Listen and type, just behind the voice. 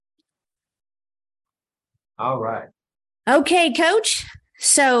All right. Okay, coach.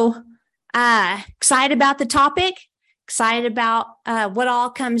 So, excited about the topic, excited about what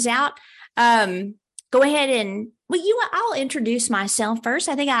all comes out. Um, Go ahead and, I'll introduce myself first.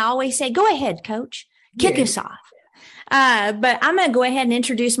 I think I always say, go ahead, coach, kick Yeah. us off. But I'm going to go ahead and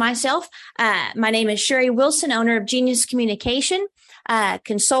introduce myself. My name is Sherry Wilson, owner of Genius Communication,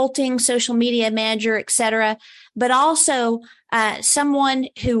 consulting, social media manager, etc. But also someone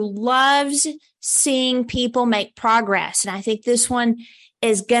who loves seeing people make progress. And I think this one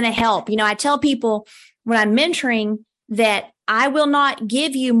is going to help. I tell people when I'm mentoring that I will not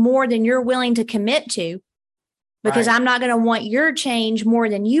give you more than you're willing to commit to because Right. I'm not going to want your change more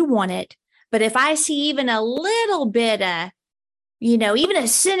than you want it. But if I see even a little bit even a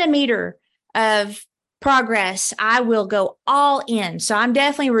centimeter of progress, I will go all in. So I'm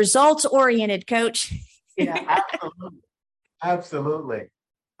definitely results oriented, coach. Yeah, absolutely. Absolutely.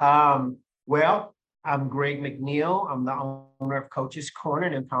 Um, well, I'm Greg McNeil. I'm the owner of Coach's Corner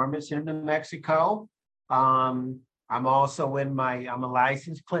and Empowerment Center in New Mexico. I'm a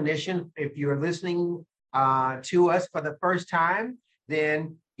licensed clinician. If you're listening to us for the first time,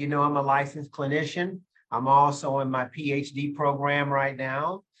 then you know I'm a licensed clinician. I'm also in my PhD program right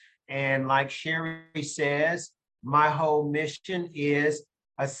now. And like Sherry says, my whole mission is,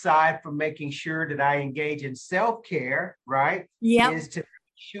 aside from making sure that I engage in self-care, right, Yep. is to make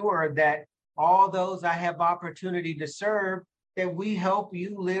sure that all those I have opportunity to serve, that we help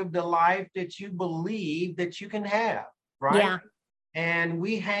you live the life that you believe that you can have, right? Yeah. And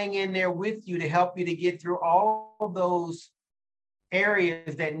we hang in there with you to help you to get through all of those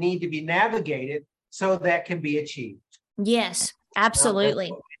areas that need to be navigated so that can be achieved. Yes, That's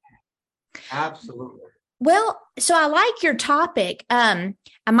absolutely. absolutely. Well, so I like your topic. I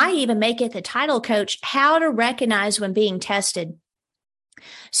might even make it the title, coach, how to recognize when being tested.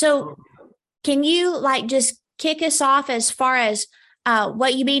 So can you just kick us off as far as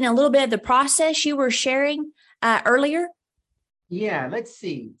what you mean, a little bit of the process you were sharing earlier? Yeah, let's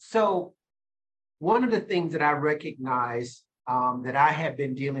see. So one of the things that I recognize that I have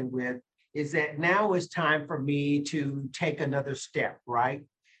been dealing with is that now is time for me to take another step, right?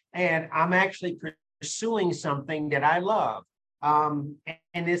 And I'm actually pursuing something that I love. And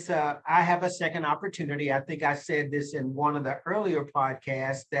I have a second opportunity. I think I said this in one of the earlier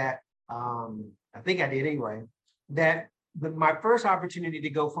podcasts that I think I did anyway, that my first opportunity to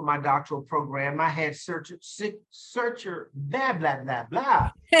go for my doctoral program, I had blah, blah, blah,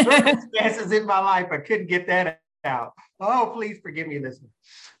 blah, circumstances in my life. I couldn't get that out. Oh, please forgive me this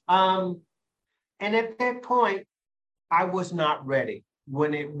one. And at that point, I was not ready.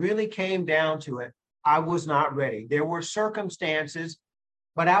 When it really came down to it, I was not ready. There were circumstances,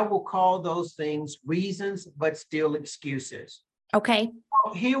 but I will call those things reasons, but still excuses. Okay.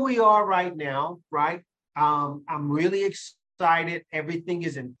 Here we are right now, right? I'm really excited. Everything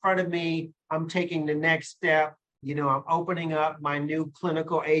is in front of me. I'm taking the next step. I'm opening up my new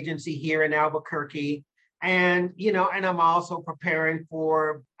clinical agency here in Albuquerque. And I'm also preparing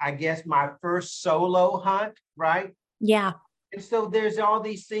for, I guess, my first solo hunt, right? Yeah. And so there's all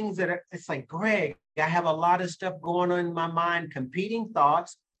these things it's like, Greg, I have a lot of stuff going on in my mind, competing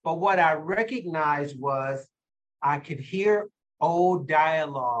thoughts. But what I recognized was I could hear old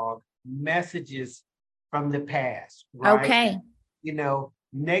dialogue, messages from the past, right? Okay.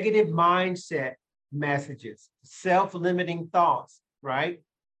 Negative mindset messages, self-limiting thoughts, right?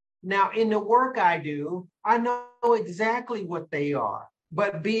 Now, in the work I do, I know exactly what they are.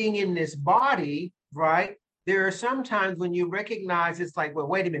 But being in this body, right, there are some times when you recognize it's like, well,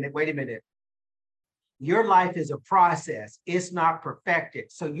 wait a minute, wait a minute. Your life is a process, it's not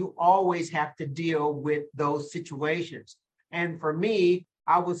perfected. So you always have to deal with those situations. And for me,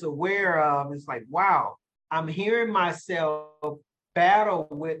 I was aware of, it's like, wow, I'm hearing myself battle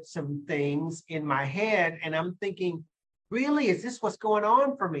with some things in my head. And I'm thinking, really, is this what's going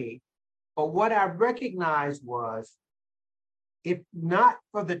on for me? But what I recognized was, if not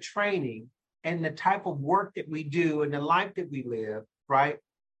for the training and the type of work that we do and the life that we live, right?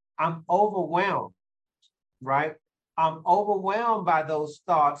 I'm overwhelmed, right? I'm overwhelmed by those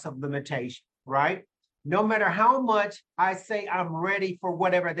thoughts of limitation, right? No matter how much I say I'm ready for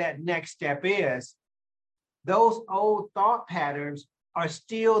whatever that next step is, those old thought patterns are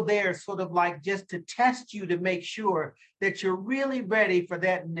still there, sort of like just to test you to make sure that you're really ready for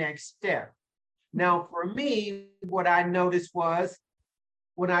that next step. Now, for me, what I noticed was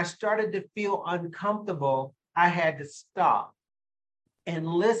when I started to feel uncomfortable, I had to stop and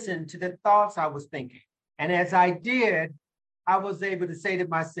listen to the thoughts I was thinking. And as I did, I was able to say to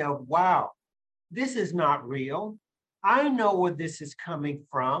myself, wow, this is not real. I know where this is coming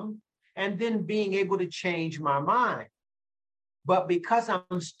from. and then being able to change my mind. But because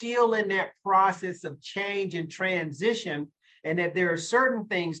I'm still in that process of change and transition, and that there are certain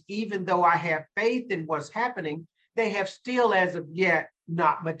things, even though I have faith in what's happening, they have still as of yet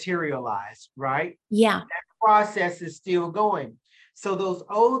not materialized, right? Yeah. That process is still going. So those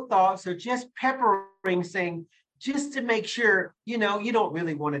old thoughts are just peppering, saying, just to make sure, you don't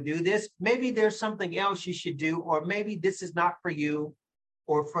really want to do this. Maybe there's something else you should do, or maybe this is not for you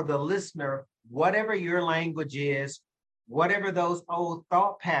or for the listener, whatever your language is, whatever those old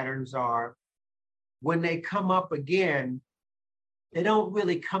thought patterns are, when they come up again, they don't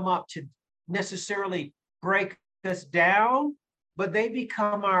really come up to necessarily break us down, but they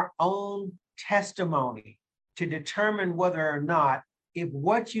become our own testimony to determine whether or not if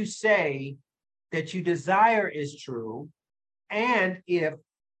what you say that you desire is true, and if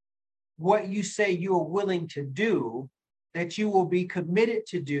what you say you are willing to do, that you will be committed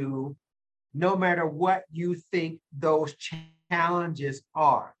to do no matter what you think those challenges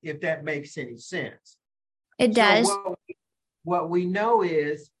are, if that makes any sense. It does. So what we know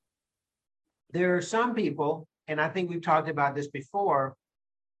is there are some people, and I think we've talked about this before,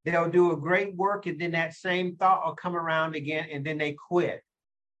 they'll do a great work and then that same thought will come around again and then they quit,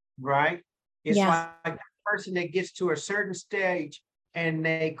 right? It's like the person that gets to a certain stage and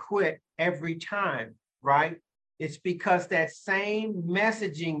they quit every time, right? It's because that same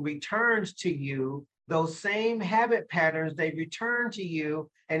messaging returns to you, those same habit patterns, they return to you.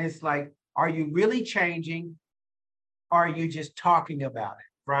 And it's like, are you really changing? Or are you just talking about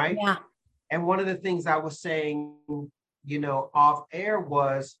it, right? Yeah. And one of the things I was saying, off air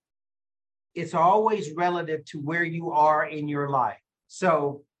was, it's always relative to where you are in your life.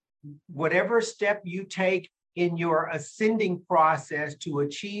 So whatever step you take in your ascending process to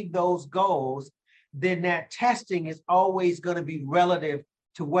achieve those goals, then that testing is always going to be relative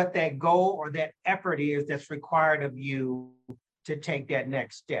to what that goal or that effort is that's required of you to take that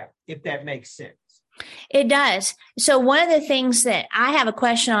next step, if that makes sense. It does. So one of the things that I have a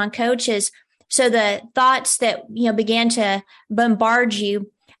question on, Coach, is so the thoughts that began to bombard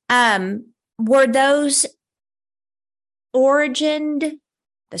you, were those origined?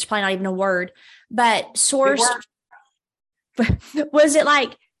 That's probably not even a word, but sourced. Was it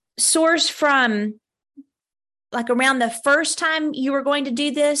like sourced from like around the first time you were going to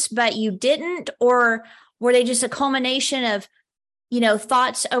do this, but you didn't, or were they just a culmination of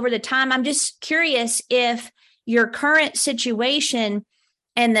thoughts over the time? I'm just curious if your current situation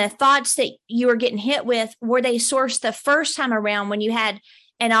and the thoughts that you were getting hit with, were they sourced the first time around when you had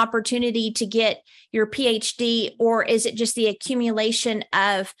an opportunity to get your PhD, or is it just the accumulation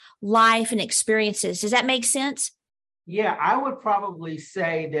of life and experiences? Does that make sense? Yeah, I would probably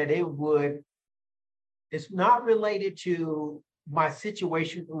say that it's not related to my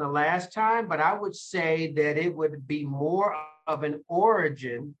situation from the last time, but I would say that it would be more of an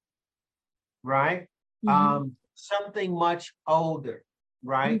origin, right? Mm-hmm. Something much older,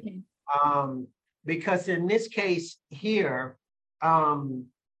 right? Mm-hmm. Because in this case here,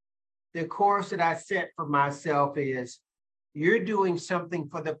 the course that I set for myself is, you're doing something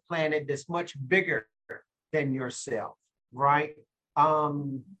for the planet that's much bigger than yourself, right?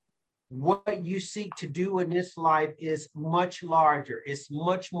 What you seek to do in this life is much larger. It's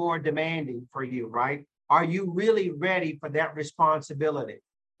much more demanding for you, right? Are you really ready for that responsibility?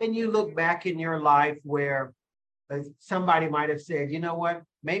 And you look back in your life where somebody might have said, you know what,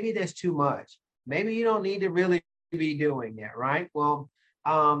 maybe that's too much. Maybe you don't need to really be doing that, right? Well,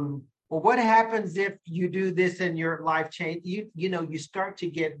 what happens if you do this and your life change? You start to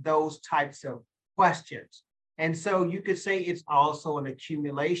get those types of questions. And so you could say it's also an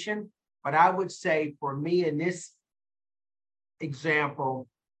accumulation, but I would say for me in this example,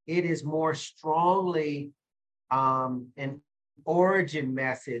 it is more strongly an origin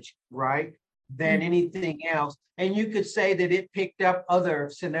message, right, than anything else. And you could say that it picked up other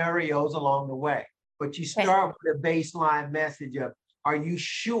scenarios along the way, but you start with a baseline message of, are you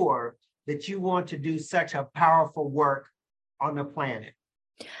sure that you want to do such a powerful work on the planet?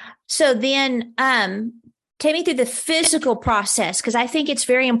 So then take me through the physical process, because I think it's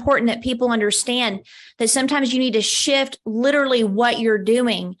very important that people understand that sometimes you need to shift literally what you're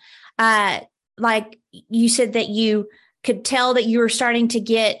doing. Like you said that you could tell that you were starting to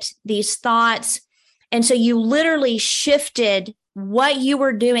get these thoughts. And so you literally shifted what you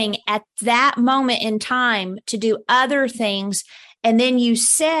were doing at that moment in time to do other things. And then you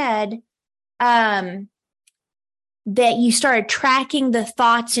said that you started tracking the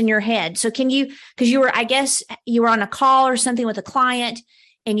thoughts in your head. So can you, because I guess you were on a call or something with a client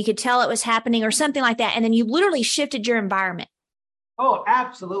and you could tell it was happening or something like that. And then you literally shifted your environment. Oh,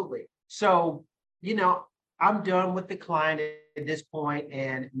 absolutely. So, I'm done with the client at this point,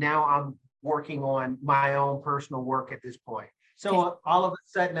 and now I'm working on my own personal work at this point. Okay. So all of a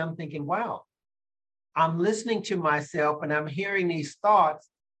sudden I'm thinking, wow, I'm listening to myself and I'm hearing these thoughts,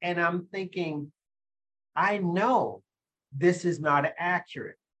 and I'm thinking, I know this is not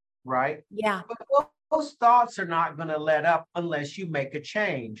accurate, right? Yeah. But those thoughts are not going to let up unless you make a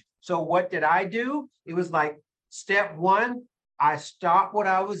change. So what did I do? It was like step one, I stopped what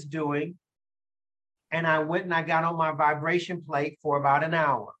I was doing and I went and I got on my vibration plate for about an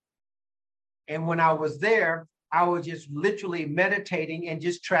hour. And when I was there, I was just literally meditating and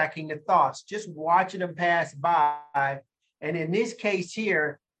just tracking the thoughts, just watching them pass by. And in this case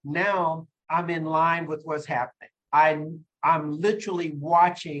here, now I'm in line with what's happening. I'm literally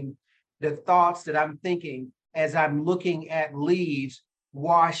watching the thoughts that I'm thinking as I'm looking at leaves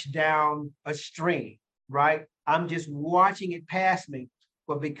wash down a stream, right? I'm just watching it pass me.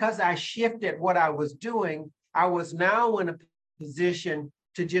 But because I shifted what I was doing, I was now in a position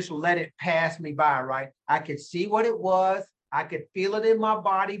to just let it pass me by, right? I could see what it was. I could feel it in my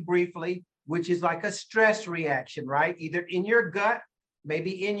body briefly, which is like a stress reaction, right? Either in your gut,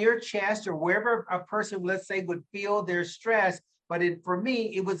 maybe in your chest, or wherever a person, let's say, would feel their stress. But for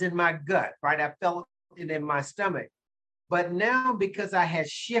me, it was in my gut, right? I felt it in my stomach. But now, because I had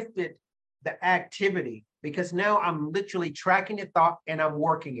shifted the activity, because now I'm literally tracking the thought and I'm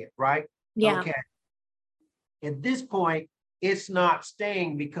working it, right? Yeah. Okay. At this point, it's not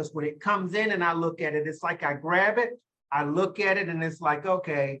staying, because when it comes in and I look at it, it's like I grab it, I look at it, and it's like,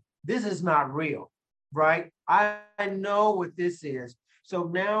 okay, this is not real, right? I know what this is. So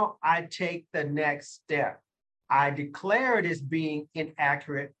now I take the next step. I declare it as being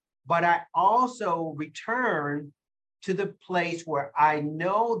inaccurate, but I also return to the place where I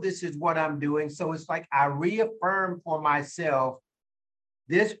know this is what I'm doing. So it's like I reaffirm for myself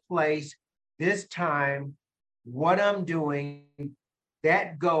this place, this time, what I'm doing,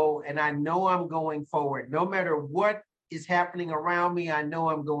 that goal, and I know I'm going forward. No matter what is happening around me, I know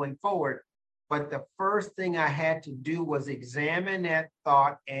I'm going forward. But the first thing I had to do was examine that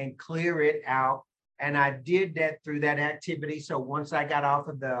thought and clear it out. And I did that through that activity. So once I got off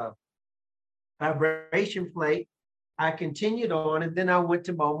of the vibration plate, I continued on, and then I went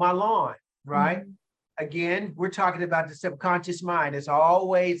to mow my lawn, right? Mhm. Again, we're talking about the subconscious mind. It's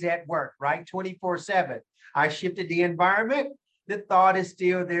always at work, right? 24/7. I shifted the environment. The thought is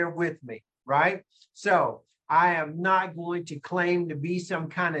still there with me, right? So I am not going to claim to be some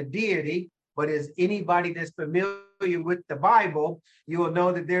kind of deity, but as anybody that's familiar with the Bible, you will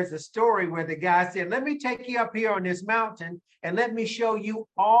know that there's a story where the guy said, let me take you up here on this mountain and let me show you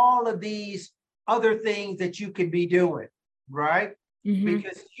all of these other things that you can be doing, right? Mhm.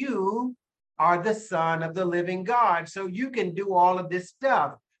 Because you are the son of the living God. So you can do all of this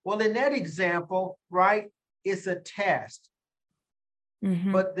stuff. Well, in that example, right, it's a test.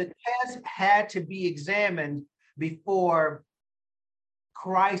 Mhm. But the test had to be examined before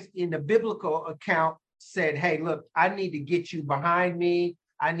Christ, in the biblical account, said, hey, look, I need to get you behind me.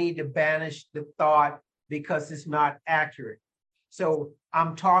 I need to banish the thought because it's not accurate. So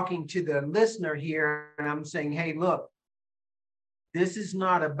I'm talking to the listener here and I'm saying, hey, look, this is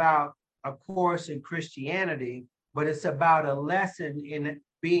not about a course in Christianity, but it's about a lesson in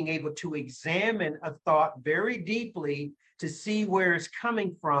being able to examine a thought very deeply to see where it's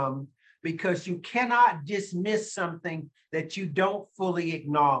coming from, because you cannot dismiss something that you don't fully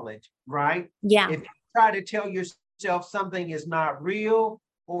acknowledge, right? Yeah. If you try to tell yourself something is not real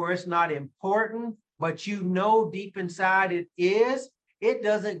or it's not important, but you know deep inside it is, it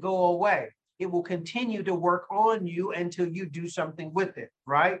doesn't go away. It will continue to work on you until you do something with it,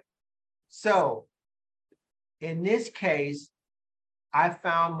 right? So in this case, I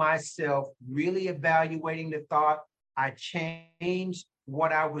found myself really evaluating the thought. I changed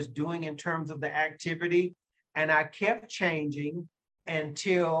what I was doing in terms of the activity, and I kept changing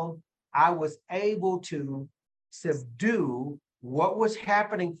until I was able to subdue what was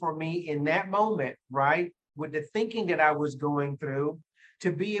happening for me in that moment, right? With the thinking that I was going through,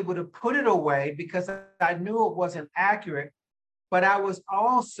 to be able to put it away because I knew it wasn't accurate, but I was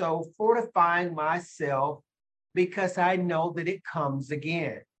also fortifying myself because I know that it comes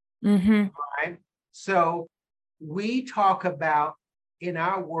again, Mhm. right? So we talk about, in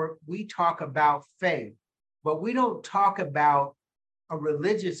our work, we talk about faith, but we don't talk about a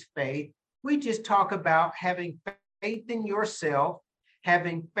religious faith. We just talk about having faith in yourself,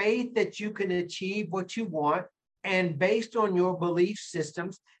 having faith that you can achieve what you want. And based on your belief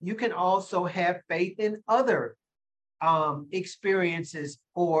systems, you can also have faith in other experiences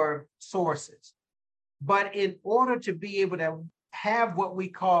or sources. But in order to be able to have what we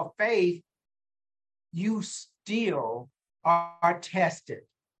call faith, you still are tested.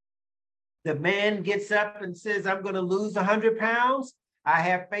 The man gets up and says, I'm going to lose 100 pounds. I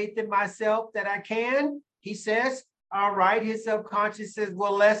have faith in myself that I can. He says, all right. His subconscious says,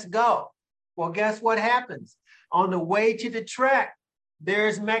 well, let's go. Well, guess what happens? On the way to the track,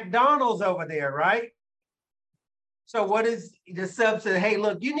 there's McDonald's over there, right? So what is the sub said, hey,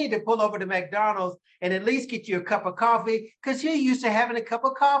 look, you need to pull over to McDonald's and at least get you a cup of coffee because you're used to having a cup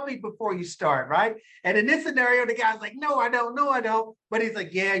of coffee before you start, right? And in this scenario, the guy's like, no, I don't. But he's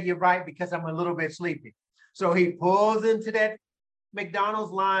like, yeah, you're right, because I'm a little bit sleepy. So he pulls into that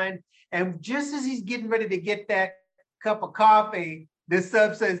McDonald's line. And just as he's getting ready to get that cup of coffee, the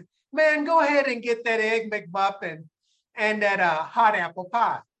sub says, man, go ahead and get that Egg McMuffin and that hot apple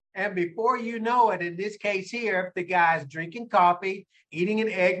pie. And before you know it, in this case here, the guy's drinking coffee, eating an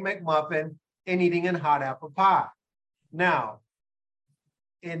Egg McMuffin, and eating a hot apple pie. Now,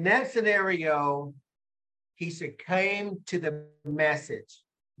 in that scenario, he succumbed to the message,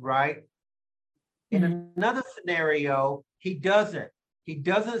 right? In another scenario, he doesn't. He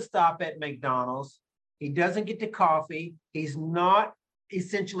doesn't stop at McDonald's. He doesn't get the coffee. He's not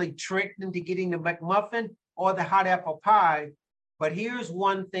essentially tricked into getting the McMuffin or the hot apple pie. But here's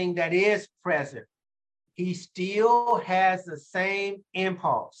one thing that is present. He still has the same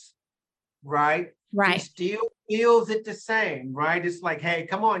impulse, right? Right. He still feels it the same, right? It's like, hey,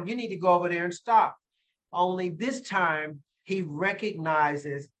 come on, you need to go over there and stop. Only this time he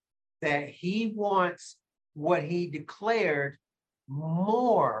recognizes that he wants what he declared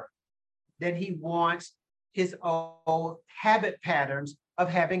more than he wants his old habit patterns of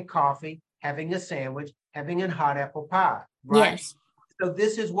having coffee, having a sandwich, having a hot apple pie, right? Yes. So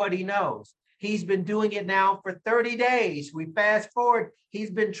this is what he knows. He's been doing it now for 30 days. We fast forward. He's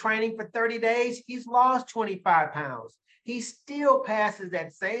been training for 30 days. He's lost 25 pounds. He still passes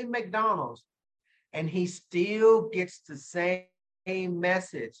that same McDonald's and he still gets the same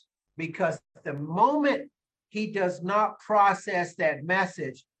message, because the moment he does not process that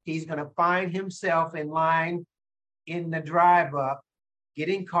message, he's going to find himself in line in the drive up,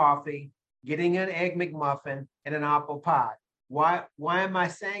 getting coffee, getting an Egg McMuffin and an apple pie. Why am I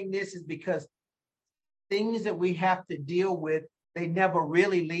saying this? Is because things that we have to deal with, they never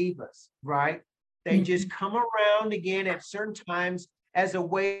really leave us, right? They just come around again at certain times as a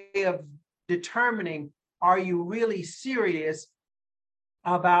way of determining, are you really serious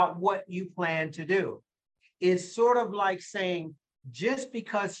about what you plan to do? It's sort of like saying, just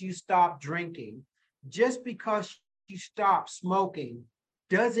because you stop drinking, just because you stop smoking,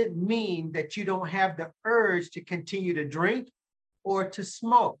 doesn't mean that you don't have the urge to continue to drink or to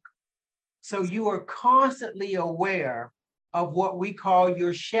smoke. So you are constantly aware of what we call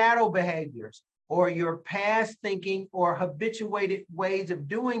your shadow behaviors or your past thinking or habituated ways of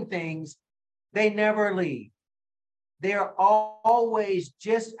doing things. They never leave. They're always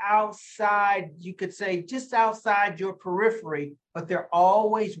just outside, you could say, just outside your periphery, but they're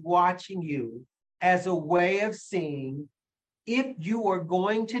always watching you as a way of seeing if you are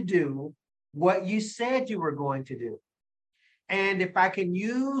going to do what you said you were going to do. And if I can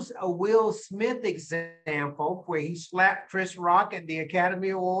use a Will Smith example where he slapped Chris Rock at the Academy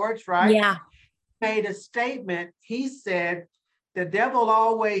Awards, right? Yeah. Made a statement. He said, the devil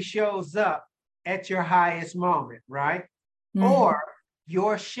always shows up at your highest moment, right? Or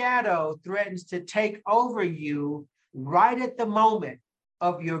your shadow threatens to take over you right at the moment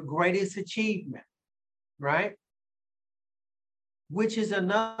of your greatest achievement, right? Which is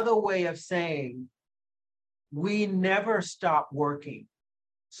another way of saying we never stop working.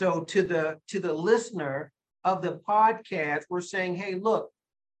 So to the listener of the podcast, we're saying, hey, look,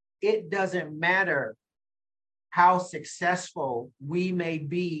 it doesn't matter how successful we may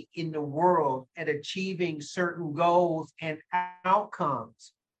be in the world at achieving certain goals and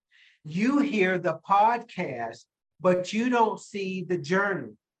outcomes. You hear the podcast, but you don't see the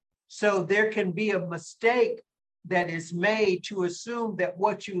journey. So there can be a mistake that is made to assume that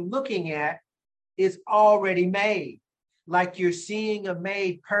what you're looking at is already made, like you're seeing a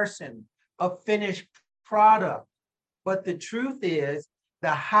made person, a finished product. But the truth is,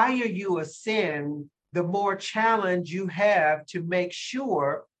 the higher you ascend, the more challenge you have to make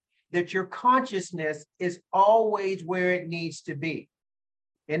sure that your consciousness is always where it needs to be.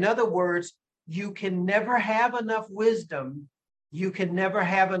 In other words, you can never have enough wisdom. You can never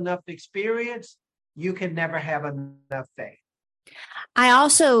have enough experience. You can never have enough faith. I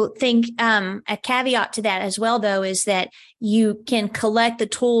also think a caveat to that as well, though, is that you can collect the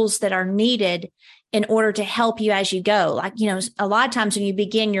tools that are needed in order to help you as you go. Like, a lot of times when you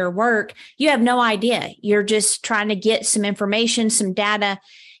begin your work, you have no idea. You're just trying to get some information, some data.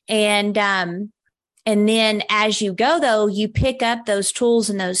 And then as you go, though, you pick up those tools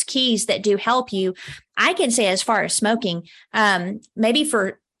and those keys that do help you. I can say, as far as smoking, maybe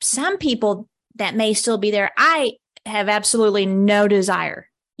for some people that may still be there, I have absolutely no desire,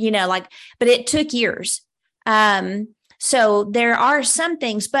 but it took years. So there are some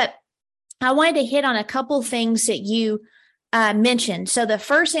things, but I wanted to hit on a couple things that you mentioned. So the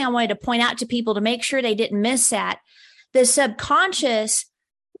first thing I wanted to point out to people to make sure they didn't miss that, the subconscious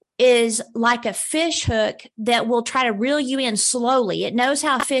is like a fish hook that will try to reel you in slowly. It knows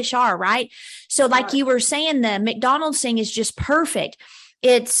how fish are, right? So like you were saying, the McDonald's thing is just perfect.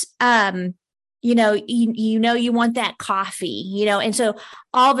 It's, you want that coffee, and so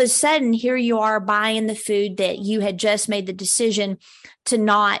all of a sudden here you are buying the food that you had just made the decision to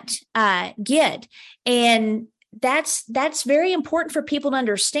not get. And that's very important for people to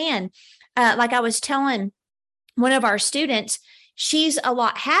understand. Like I was telling one of our students, she's a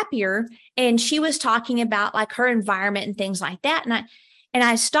lot happier, and she was talking about like her environment and things like that. And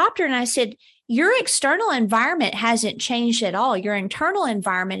I stopped her and I said, your external environment hasn't changed at all. Your internal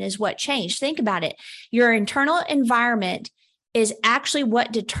environment is what changed. Think about it. Your internal environment is actually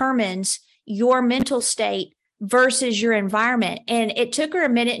what determines your mental state versus your environment. And it took her a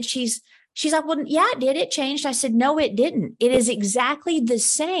minute, and she's like, well, yeah, it did. It changed. I said, no, it didn't. It is exactly the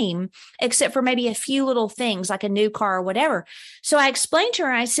same, except for maybe a few little things like a new car or whatever. So I explained to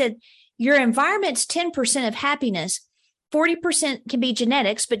her, I said, your environment's 10% of happiness. 40% can be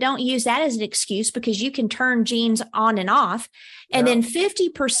genetics, but don't use that as an excuse, because you can turn genes on and off. And then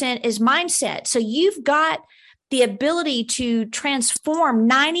 50% is mindset. So you've got the ability to transform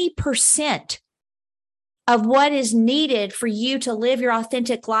 90% of what is needed for you to live your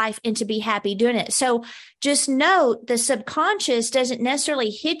authentic life and to be happy doing it. So just note, the subconscious doesn't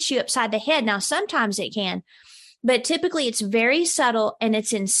necessarily hit you upside the head. Now, sometimes it can, but typically it's very subtle, and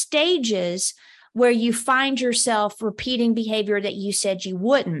it's in stages where you find yourself repeating behavior that you said you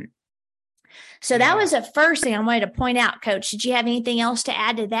wouldn't. So that was the first thing I wanted to point out. Coach, did you have anything else to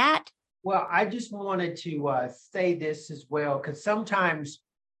add to that? Well, I just wanted to say this as well, because sometimes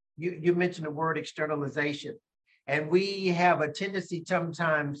you mentioned the word externalization, and we have a tendency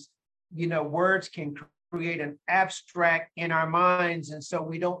sometimes, words can create an abstract in our minds, and so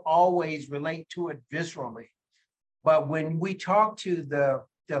we don't always relate to it viscerally. But when we talk to the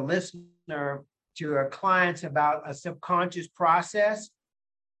listener, to our clients, about a subconscious process,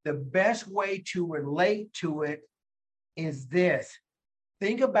 the best way to relate to it is this.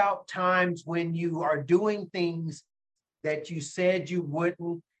 Think about times when you are doing things that you said you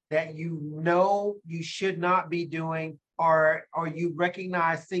wouldn't, that you should not be doing, or you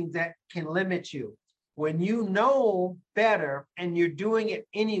recognize things that can limit you. When you know better and you're doing it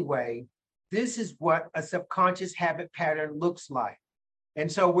anyway, this is what a subconscious habit pattern looks like. And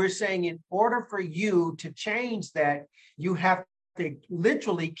so we're saying, in order for you to change that, you have to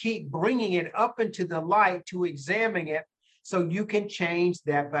literally keep bringing it up into the light to examine it, so you can change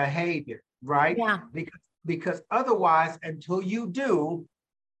that behavior, right? Yeah. Because otherwise, until you do,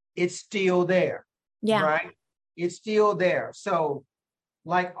 it's still there, right? It's still there. So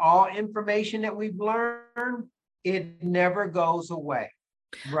like all information that we've learned, it never goes away.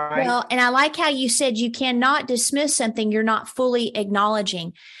 Right. Well, and I like how you said you cannot dismiss something you're not fully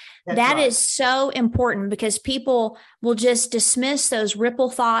acknowledging. That is so important, because people will just dismiss those ripple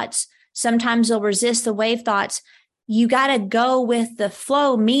thoughts. Sometimes they'll resist the wave thoughts. You got to go with the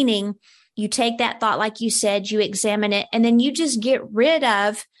flow, meaning you take that thought, like you said, you examine it, and then you just get rid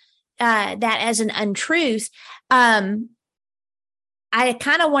of that as an untruth. I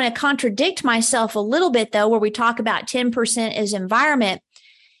kind of want to contradict myself a little bit, though, where we talk about 10% as environment.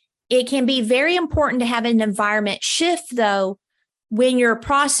 It can be very important to have an environment shift, though, when you're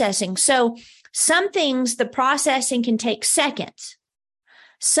processing. So some things, the processing can take seconds.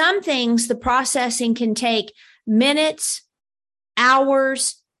 Some things, the processing can take minutes,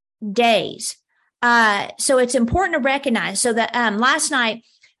 hours, days. So it's important to recognize. So that last night,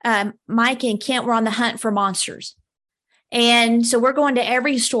 Mike and Kent were on the hunt for monsters. And so we're going to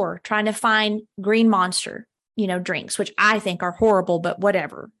every store trying to find green Monster, drinks, which I think are horrible, but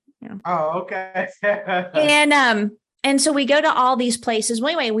whatever. Oh, okay. And so we go to all these places. Well,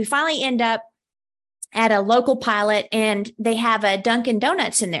 anyway, we finally end up at a local Pilot, and they have a Dunkin'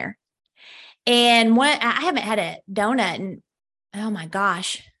 Donuts in there. And I haven't had a donut in, oh my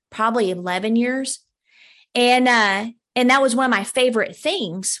gosh, probably 11 years. And And that was one of my favorite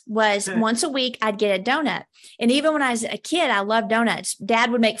things was once a week, I'd get a donut. And even when I was a kid, I loved donuts. Dad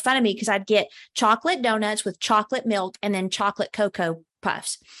would make fun of me because I'd get chocolate donuts with chocolate milk and then chocolate cocoa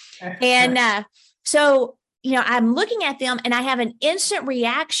puffs. And so, I'm looking at them and I have an instant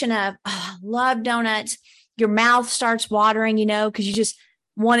reaction of, oh, I love donuts. Your mouth starts watering, because you just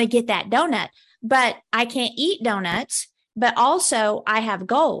want to get that donut. But I can't eat donuts, but also I have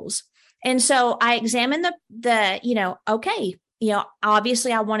goals. And so I examined okay,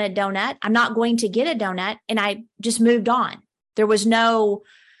 obviously I want a donut. I'm not going to get a donut. And I just moved on. There was no,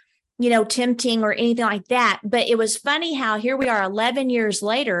 tempting or anything like that. But it was funny how here we are 11 years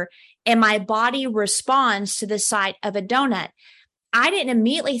later, and my body responds to the sight of a donut. I didn't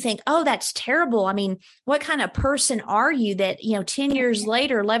immediately think, oh, that's terrible. I mean, what kind of person are you that, 10 years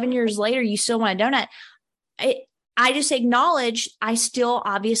later, 11 years later, you still want a donut? I just acknowledge I still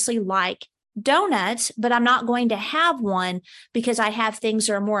obviously like donuts, but I'm not going to have one because I have things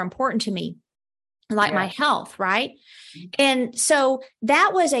that are more important to me, like my health, right? And so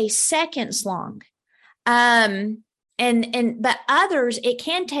that was a seconds long. But others, it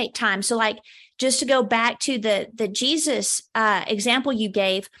can take time. So like, just to go back to the Jesus example you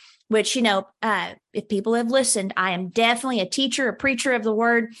gave, which, if people have listened, I am definitely a teacher, a preacher of the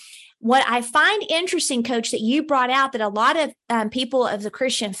word. What I find interesting, Coach, that you brought out that a lot of people of the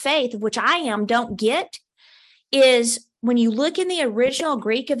Christian faith, which I am, don't get, is when you look in the original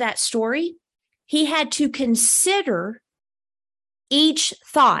Greek of that story, he had to consider each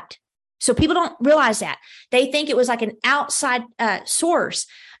thought. So people don't realize that. They think it was like an outside source.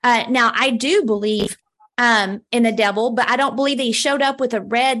 Now, I do believe in the devil, but I don't believe that he showed up with a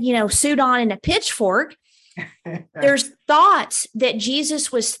red, suit on and a pitchfork. There's thoughts that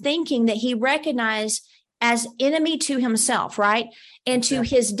Jesus was thinking that he recognized as enemy to himself, right? And to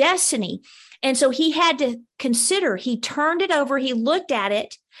his destiny. And so he had to consider, he turned it over, he looked at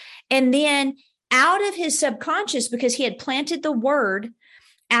it, and then out of his subconscious, because he had planted the word,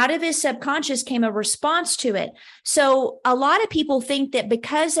 out of his subconscious came a response to it. So a lot of people think that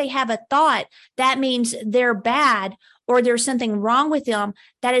because they have a thought, that means they're bad or there's something wrong with them.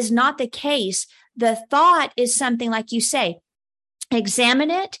 That is not the case. The thought is something, like you say,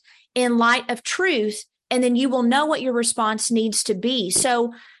 examine it in light of truth, and then you will know what your response needs to be.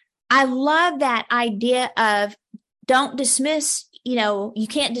 So I love that idea of don't dismiss, you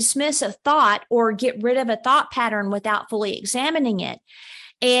can't dismiss a thought or get rid of a thought pattern without fully examining it.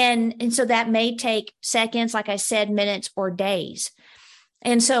 And so that may take seconds, like I said, minutes or days.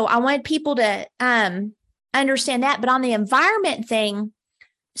 And so I wanted people to understand that. But on the environment thing,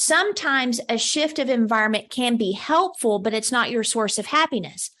 sometimes a shift of environment can be helpful, but it's not your source of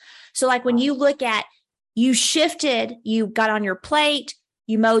happiness. So like when you look at, you shifted, you got on your plate,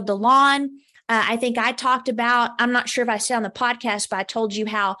 you mowed the lawn. I think I talked about, I'm not sure if I said on the podcast, but I told you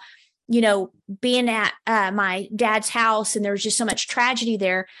how, being at my dad's house and there's just so much tragedy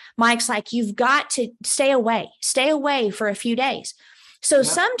there. Mike's like, you've got to stay away for a few days. So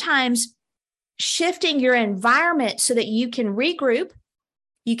sometimes shifting your environment so that you can regroup,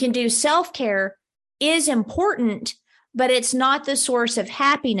 you can do self-care is important, but it's not the source of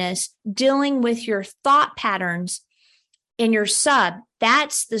happiness. Dealing with your thought patterns in your sub,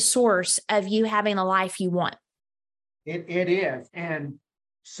 that's the source of you having the life you want. It is. And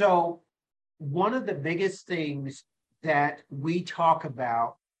so one of the biggest things that we talk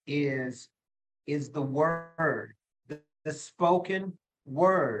about is the word, the spoken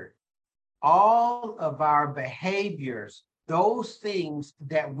word. All of our behaviors, those things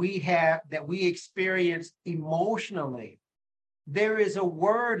that we experience emotionally, there is a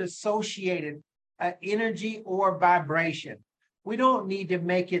word associated, energy or vibration. We don't need to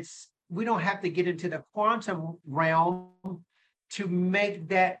we don't have to get into the quantum realm to make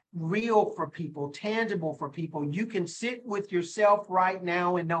that real for people, tangible for people. You can sit with yourself right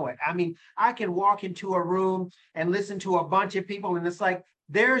now and know it. I mean, I can walk into a room and listen to a bunch of people, and it's like,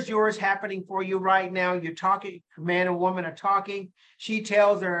 there's yours happening for you right now. You're talking, man and woman are talking. She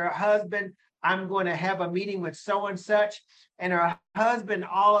tells her husband, I'm going to have a meeting with so and such. And her husband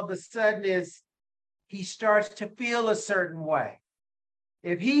all of a sudden he starts to feel a certain way.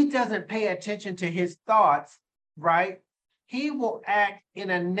 If he doesn't pay attention to his thoughts, right, he will act in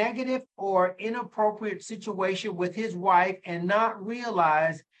a negative or inappropriate situation with his wife and not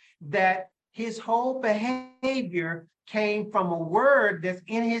realize that his whole behavior came from a word that's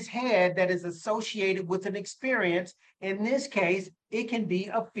in his head that is associated with an experience. In this case, it can be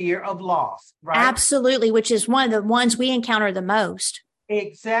a fear of loss, right? Absolutely, which is one of the ones we encounter the most.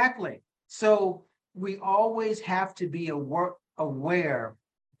 Exactly. So we always have to be aware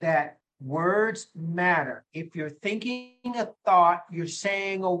that Words matter. If you're thinking a thought, you're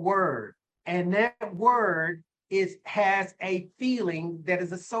saying a word, and that word has a feeling that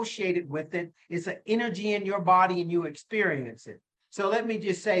is associated with it. It's an energy in your body and you experience it. So let me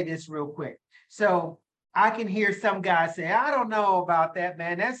just say this real quick. So I can hear some guy say, I don't know about that,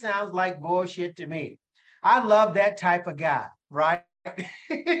 man. That sounds like bullshit to me. I love that type of guy, right?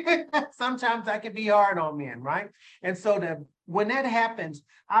 Sometimes I can be hard on men, right? And so when that happens,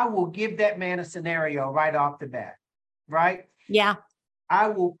 I will give that man a scenario right off the bat, right? Yeah. I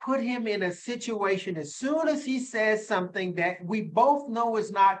will put him in a situation as soon as he says something that we both know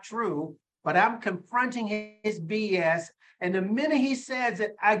is not true, but I'm confronting his BS. And the minute he says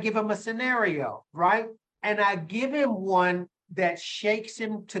it, I give him a scenario, right? And I give him one that shakes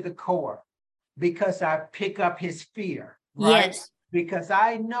him to the core because I pick up his fear, right? Yes. Because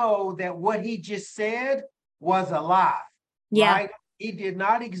I know that what he just said was a lie, Yeah. right? He did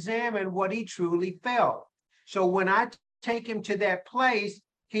not examine what he truly felt. So when I take him to that place,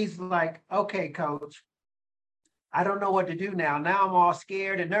 he's like, okay, coach, I don't know what to do now. Now I'm all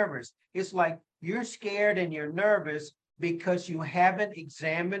scared and nervous. It's like you're scared and you're nervous because you haven't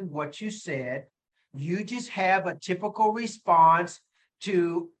examined what you said. You just have a typical response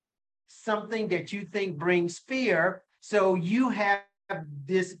to something that you think brings fear. So you have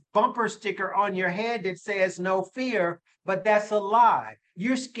this bumper sticker on your head that says no fear, but that's a lie.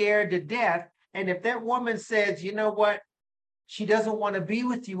 You're scared to death. And if that woman says, you know what, she doesn't want to be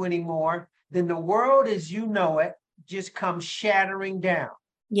with you anymore, then the world as you know it just comes shattering down.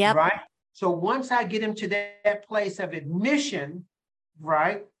 Yep. Right. So once I get him to that place of admission,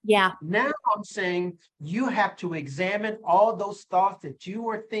 right? Yeah. Now I'm saying you have to examine all those thoughts that you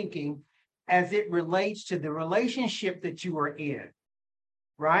are thinking as it relates to the relationship that you are in,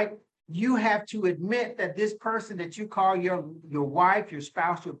 right? You have to admit that this person that you call your wife, your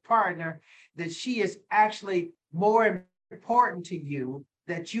spouse, your partner, that she is actually more important to you,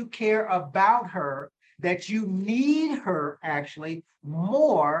 that you care about her, that you need her actually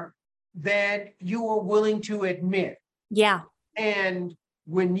more than you are willing to admit. Yeah. And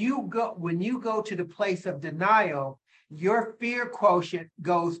when you go to the place of denial, your fear quotient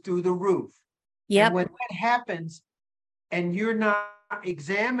goes through the roof. Yep. And when that happens and you're not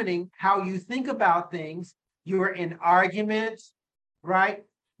examining how you think about things, you're in arguments, right?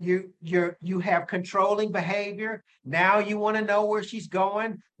 You have controlling behavior. Now you want to know where she's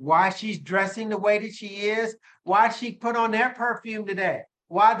going, why she's dressing the way that she is, why she put on that perfume today,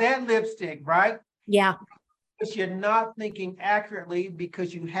 why that lipstick, right? Yeah. Because you're not thinking accurately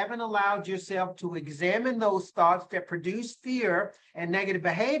because you haven't allowed yourself to examine those thoughts that produce fear and negative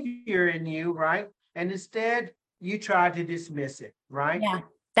behavior in you, right? And instead, you try to dismiss it, right? Yeah.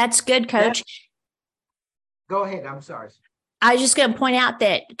 That's good, coach. Go ahead. I'm sorry. I was just going to point out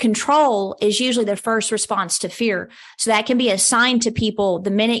that control is usually the first response to fear. So that can be a sign to people the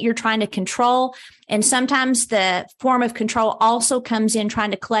minute you're trying to control. And sometimes the form of control also comes in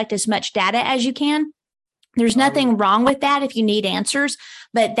trying to collect as much data as you can. There's nothing wrong with that if you need answers,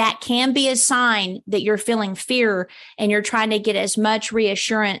 but that can be a sign that you're feeling fear and you're trying to get as much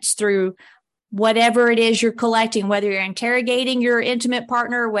reassurance through whatever it is you're collecting, whether you're interrogating your intimate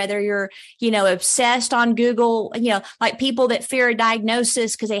partner, whether you're, obsessed on Google, like people that fear a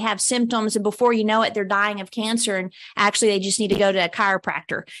diagnosis because they have symptoms and before you know it, they're dying of cancer. And actually they just need to go to a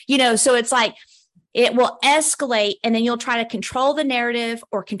chiropractor, so it's like it will escalate and then you'll try to control the narrative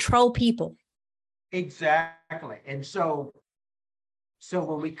or control people. Exactly. And so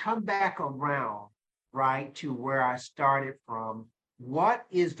when we come back around, right, to where I started from, what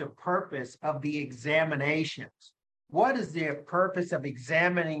is the purpose of the examinations? What is the purpose of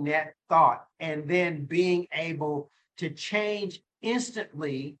examining that thought and then being able to change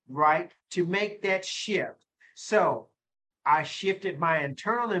instantly, right, to make that shift? So I shifted my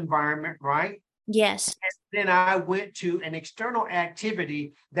internal environment, right? Yes. And then I went to an external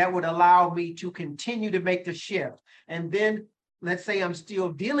activity that would allow me to continue to make the shift. And then let's say I'm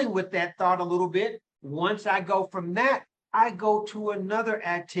still dealing with that thought a little bit. Once I go from that, I go to another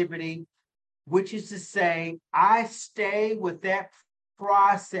activity, which is to say, I stay with that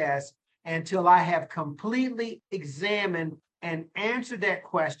process until I have completely examined and answered that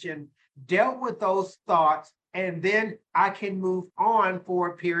question, dealt with those thoughts, and then I can move on for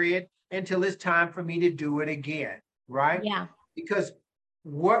a period until it's time for me to do it again, right? Yeah. Because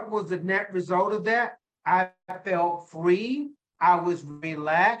what was the net result of that? I felt free. I was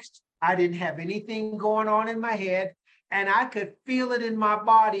relaxed. I didn't have anything going on in my head. And I could feel it in my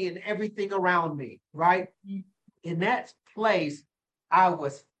body and everything around me, right? In that place, I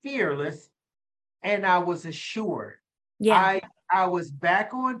was fearless and I was assured. Yeah. I was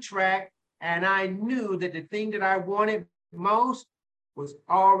back on track, and I knew that the thing that I wanted most was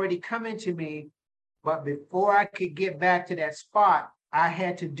already coming to me. But before I could get back to that spot, I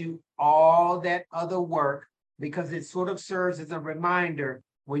had to do all that other work, because it sort of serves as a reminder,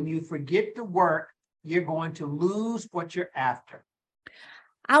 when you forget the work, you're going to lose what you're after.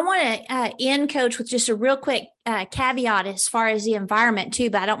 I want to end, Coach, with just a real quick caveat as far as the environment too,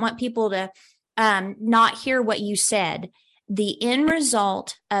 but I don't want people to not hear what you said. The end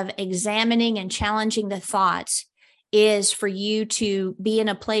result of examining and challenging the thoughts is for you to be in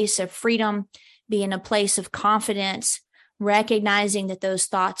a place of freedom, be in a place of confidence, recognizing that those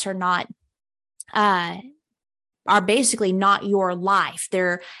thoughts are basically not your life.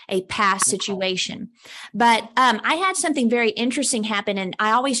 They're a past situation. But I had something very interesting happen, and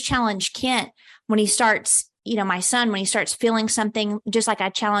I always challenge Kent when he starts, my son, when he starts feeling something, just like I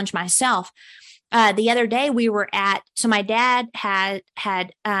challenge myself. The other day we were so my dad had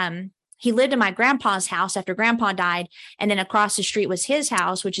he lived in my grandpa's house after grandpa died. And then across the street was his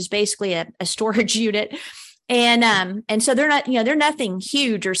house, which is basically a storage unit. And so they're not, they're nothing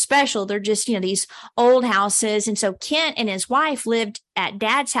huge or special. They're just, these old houses. And so Kent and his wife lived at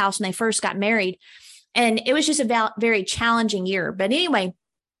Dad's house when they first got married. And it was just a very challenging year. But anyway,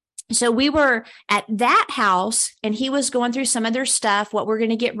 so we were at that house and he was going through some of their stuff, what we're going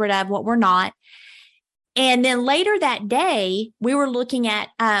to get rid of, what we're not. And then later that day, we were looking at,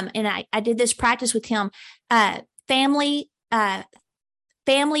 and I did this practice with him, family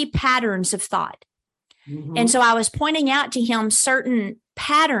patterns of thought. Mm-hmm. And so I was pointing out to him certain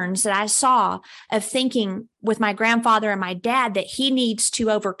patterns that I saw of thinking with my grandfather and my dad that he needs to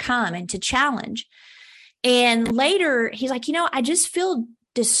overcome and to challenge. And later he's like, I just feel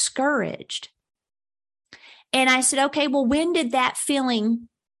discouraged. And I said, okay, well, when did that feeling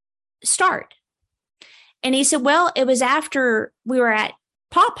start? And he said, well, it was after we were at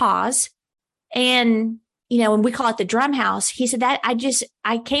Pawpaw's and, and we call it the drum house. He said that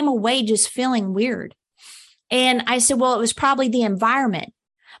I came away just feeling weird. And I said, well, it was probably the environment,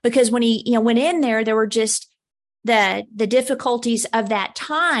 because when he, went in there, there were just the difficulties of that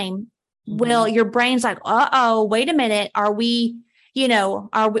time. Mm-hmm. Well, your brain's like, wait a minute. Are we,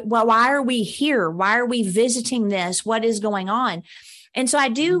 why are we here? Why are we visiting this? What is going on? And so I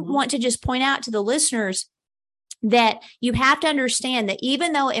do want to just point out to the listeners that you have to understand that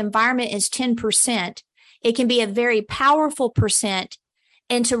even though environment is 10%, it can be a very powerful percent.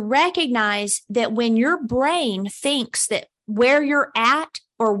 And to recognize that when your brain thinks that where you're at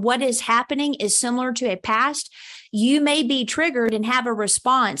or what is happening is similar to a past, you may be triggered and have a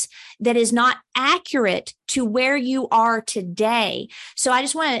response that is not accurate to where you are today. So I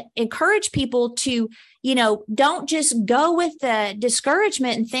just want to encourage people to, don't just go with the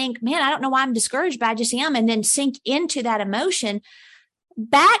discouragement and think, man, I don't know why I'm discouraged, but I just am. And then sink into that emotion,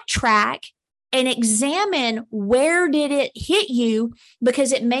 backtrack and examine where did it hit you,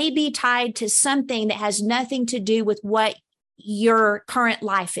 because it may be tied to something that has nothing to do with what your current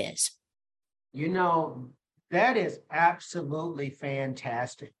life is. That is absolutely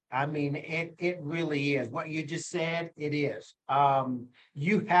fantastic. I mean, it really is. What you just said, it is.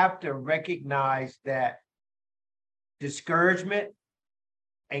 You have to recognize that discouragement,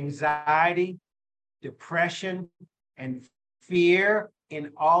 anxiety, depression, and fear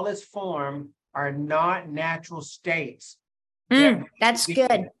in all its form are not natural states. That's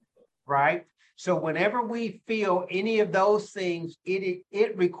good. Right? So whenever we feel any of those things,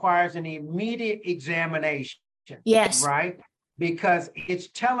 it requires an immediate examination. Yes. Right? Because it's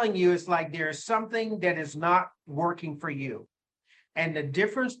telling you, it's like there's something that is not working for you. And the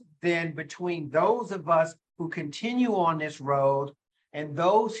difference then between those of us who continue on this road and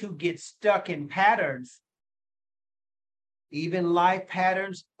those who get stuck in patterns, even life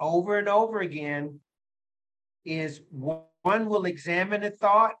patterns over and over again, is one will examine a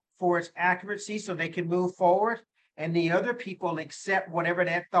thought for its accuracy so they can move forward, and the other people accept whatever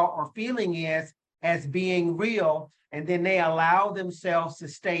that thought or feeling is as being real, and then they allow themselves to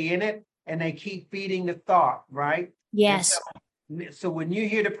stay in it and they keep feeding the thought, right? Yes. So when you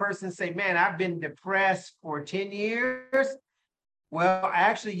hear the person say, man, I've been depressed for 10 years, well,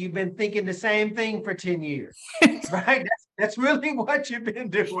 actually, you've been thinking the same thing for 10 years, right? That's really what you've been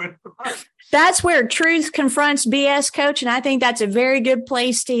doing. That's where truth confronts BS, Coach. And I think that's a very good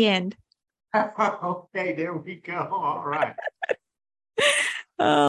place to end. Okay, there we go. All right.